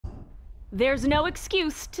There's no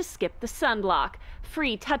excuse to skip the sunblock.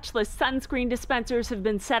 Free touchless sunscreen dispensers have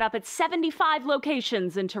been set up at 75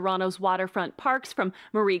 locations in Toronto's waterfront parks, from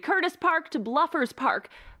Marie Curtis Park to Bluffers Park,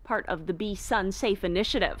 part of the Be Sun Safe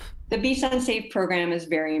initiative. The Be Sun Safe program is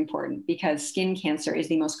very important because skin cancer is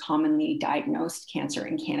the most commonly diagnosed cancer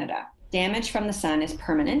in Canada. Damage from the sun is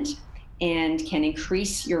permanent and can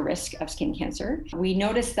increase your risk of skin cancer. We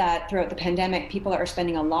noticed that throughout the pandemic, people are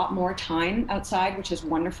spending a lot more time outside, which is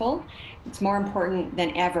wonderful. It's more important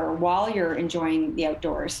than ever while you're enjoying the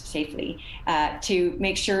outdoors safely to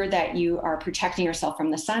make sure that you are protecting yourself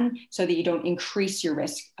from the sun so that you don't increase your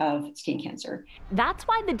risk of skin cancer. That's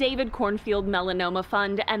why the David Cornfield Melanoma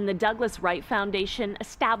Fund and the Douglas Wright Foundation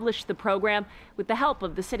established the program with the help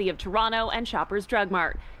of the City of Toronto and Shoppers Drug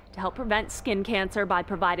Mart, to help prevent skin cancer by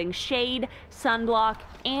providing shade, sunblock,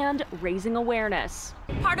 and raising awareness.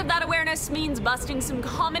 Part of that awareness means busting some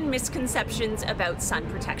common misconceptions about sun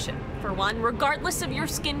protection. For one, regardless of your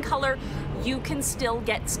skin color, you can still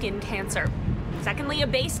get skin cancer. Secondly, a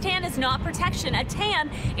base tan is not protection. A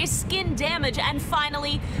tan is skin damage. And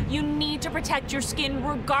finally, you need to protect your skin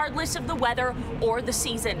regardless of the weather or the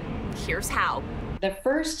season. Here's how. The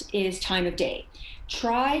first is time of day.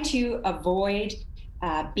 Try to avoid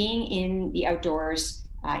being in the outdoors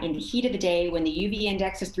in the heat of the day when the UV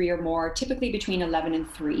index is 3 or more, typically between 11 and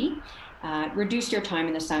 3. Reduce your time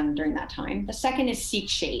in the sun during that time. The second is seek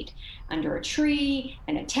shade under a tree,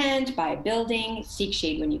 in a tent, by a building. Seek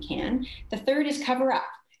shade when you can. The third is cover up.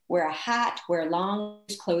 Wear a hat, wear long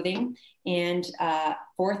clothing. And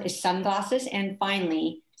fourth is sunglasses. And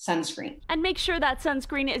finally, sunscreen. And make sure that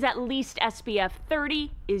sunscreen is at least SPF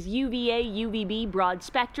 30, is UVA, UVB broad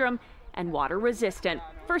spectrum, and water resistant.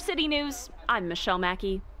 For City News, I'm Michelle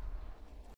Mackey.